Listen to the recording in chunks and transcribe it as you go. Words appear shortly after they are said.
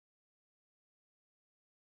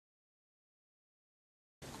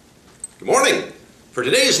Good morning! For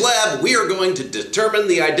today's lab, we are going to determine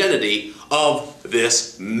the identity of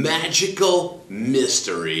this magical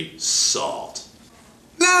mystery salt.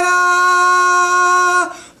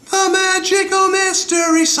 La-da! The magical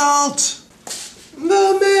mystery salt!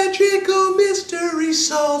 The magical mystery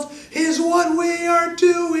salt is what we are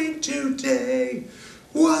doing today.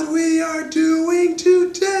 What we are doing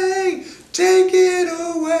today. Take it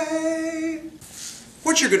away.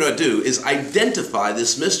 What you're going to do is identify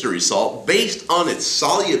this mystery salt based on its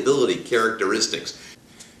solubility characteristics.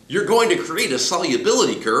 You're going to create a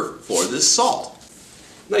solubility curve for this salt.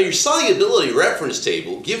 Now, your solubility reference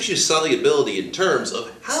table gives you solubility in terms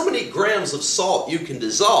of how many grams of salt you can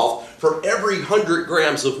dissolve for every 100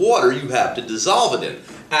 grams of water you have to dissolve it in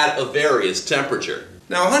at a various temperature.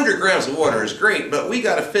 Now, 100 grams of water is great, but we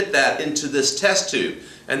got to fit that into this test tube.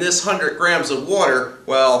 And this 100 grams of water,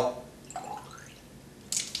 well,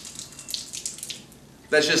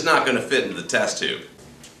 that's just not going to fit into the test tube.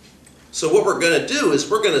 So what we're going to do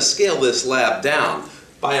is we're going to scale this lab down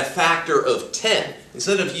by a factor of 10.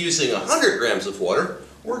 Instead of using 100 grams of water,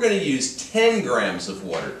 we're going to use 10 grams of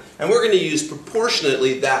water. And we're going to use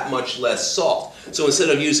proportionately that much less salt. So instead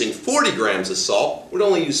of using 40 grams of salt, we'd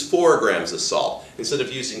only use 4 grams of salt. Instead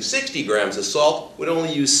of using 60 grams of salt, we'd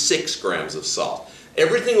only use 6 grams of salt.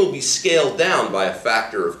 Everything will be scaled down by a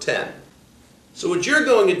factor of 10. So what you're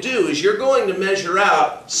going to do is you're going to measure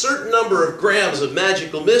out a certain number of grams of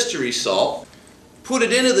magical mystery salt, put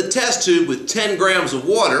it into the test tube with 10 grams of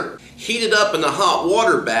water, heat it up in a hot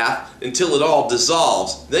water bath until it all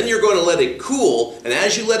dissolves. Then you're going to let it cool, and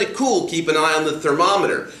as you let it cool, keep an eye on the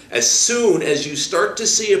thermometer. As soon as you start to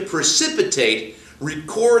see it precipitate,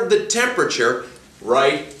 record the temperature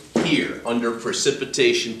right here under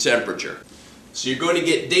precipitation temperature. So you're going to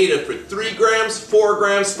get data for 3 grams, 4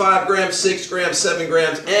 grams, 5 grams, 6 grams, 7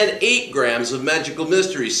 grams, and 8 grams of magical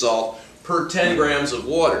mystery salt per 10 grams of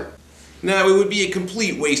water. Now, it would be a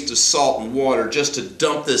complete waste of salt and water just to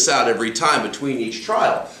dump this out every time between each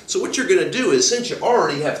trial. So what you're going to do is, since you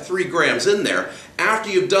already have 3 grams in there, after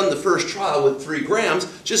you've done the first trial with 3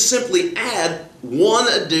 grams, just simply add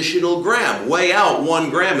 1 additional gram. Weigh out 1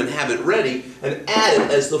 gram and have it ready, and add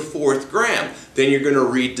it as the 4th gram. Then you're going to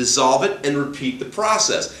redissolve it and repeat the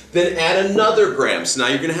process. Then add another gram. So now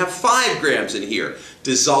you're going to have 5 grams in here.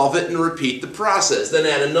 Dissolve it and repeat the process. Then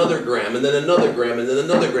add another gram, and then another gram, and then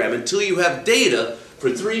another gram, until you have data for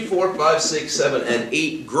 3, 4, 5, 6, 7, and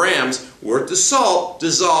 8 grams worth of salt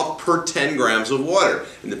dissolved per 10 grams of water.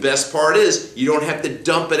 And the best part is, you don't have to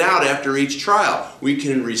dump it out after each trial. We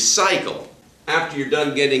can recycle. After you're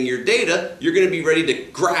done getting your data, you're going to be ready to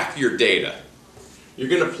graph your data. You're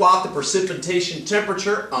going to plot the precipitation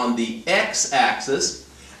temperature on the x-axis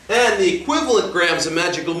and the equivalent grams of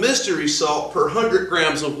magical mystery salt per 100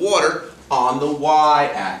 grams of water on the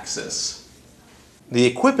y-axis. The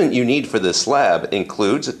equipment you need for this lab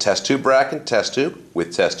includes a test tube rack and test tube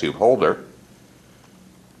with test tube holder,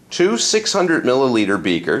 2 600 milliliter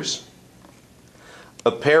beakers,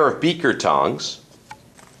 a pair of beaker tongs,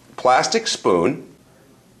 plastic spoon,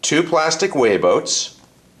 2 plastic weigh boats,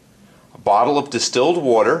 a bottle of distilled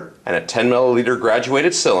water and a 10 milliliter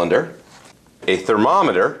graduated cylinder, a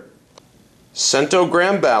thermometer,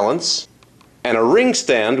 centogram balance, and a ring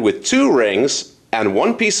stand with 2 rings and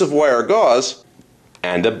 1 piece of wire gauze,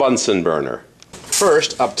 and a Bunsen burner.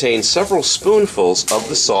 First, obtain several spoonfuls of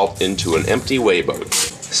the salt into an empty weigh boat.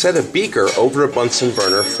 Set a beaker over a Bunsen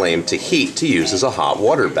burner flame to heat to use as a hot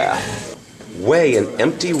water bath. Weigh an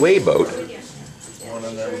empty weigh boat.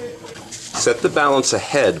 Set the balance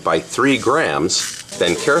ahead by 3 grams,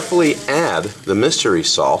 then carefully add the mystery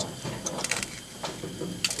salt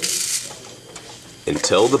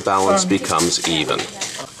until the balance becomes even.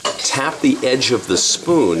 Tap the edge of the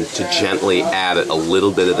spoon to gently add it a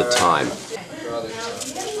little bit at a time.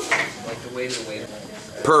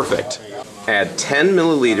 Perfect. Add 10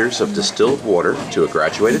 milliliters of distilled water to a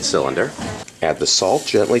graduated cylinder. Add the salt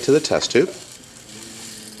gently to the test tube.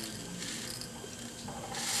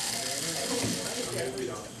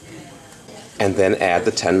 And then add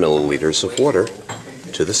the 10 milliliters of water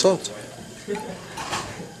to the salt.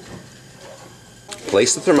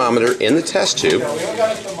 Place the thermometer in the test tube.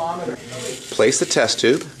 Place the test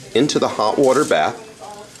tube into the hot water bath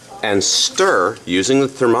and stir using the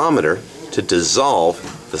thermometer to dissolve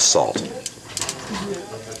the salt,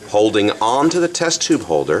 holding on to the test tube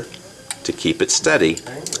holder to keep it steady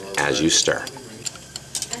as you stir.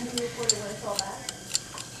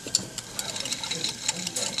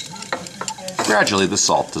 Gradually the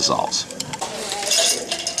salt dissolves.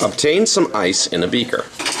 Obtain some ice in a beaker.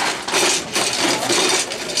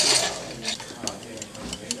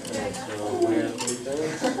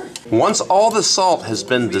 Once all the salt has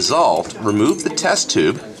been dissolved, remove the test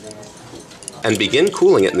tube and begin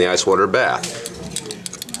cooling it in the ice water bath.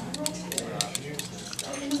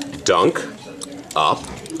 Dunk, up,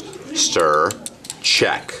 stir,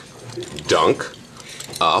 check. Dunk,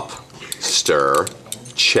 up, stir,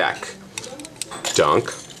 check.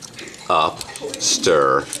 Dunk, up,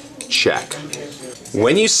 stir, check.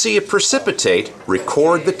 When you see it precipitate,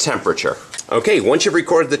 record the temperature. Okay, once you've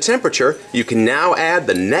recorded the temperature, you can now add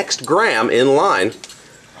the next gram in line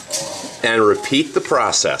and repeat the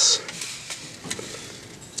process.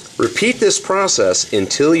 Repeat this process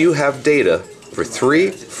until you have data for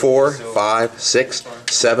 3, 4, 5, 6,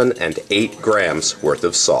 7, and 8 grams worth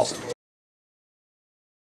of salt.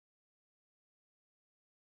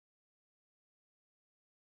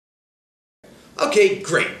 Okay,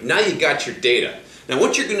 great. Now you got your data. Now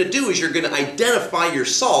what you're going to do is you're going to identify your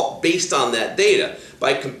salt based on that data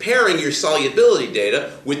by comparing your solubility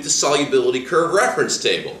data with the solubility curve reference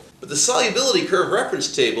table. But the solubility curve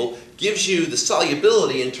reference table gives you the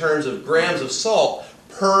solubility in terms of grams of salt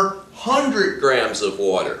per 100 grams of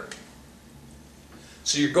water.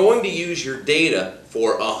 So you're going to use your data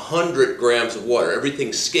for 100 grams of water.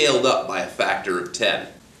 Everything's scaled up by a factor of 10.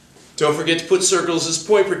 Don't forget to put circles as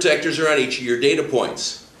point protectors around each of your data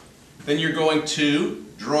points. Then you're going to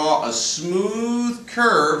draw a smooth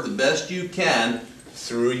curve, the best you can,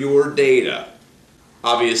 through your data.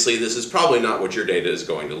 Obviously, this is probably not what your data is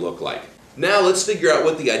going to look like. Now let's figure out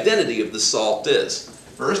what the identity of the salt is.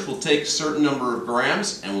 First, we'll take a certain number of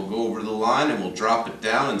grams and we'll go over the line and we'll drop it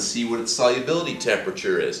down and see what its solubility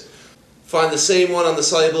temperature is. Find the same one on the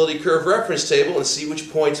solubility curve reference table and see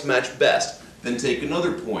which points match best. Then take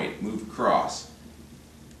another point, move across.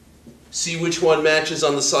 See which one matches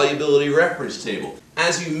on the solubility reference table.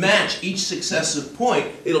 As you match each successive point,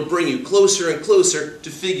 it'll bring you closer and closer to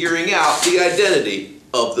figuring out the identity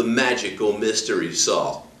of the magical mystery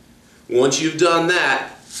salt. Once you've done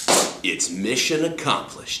that, it's mission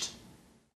accomplished.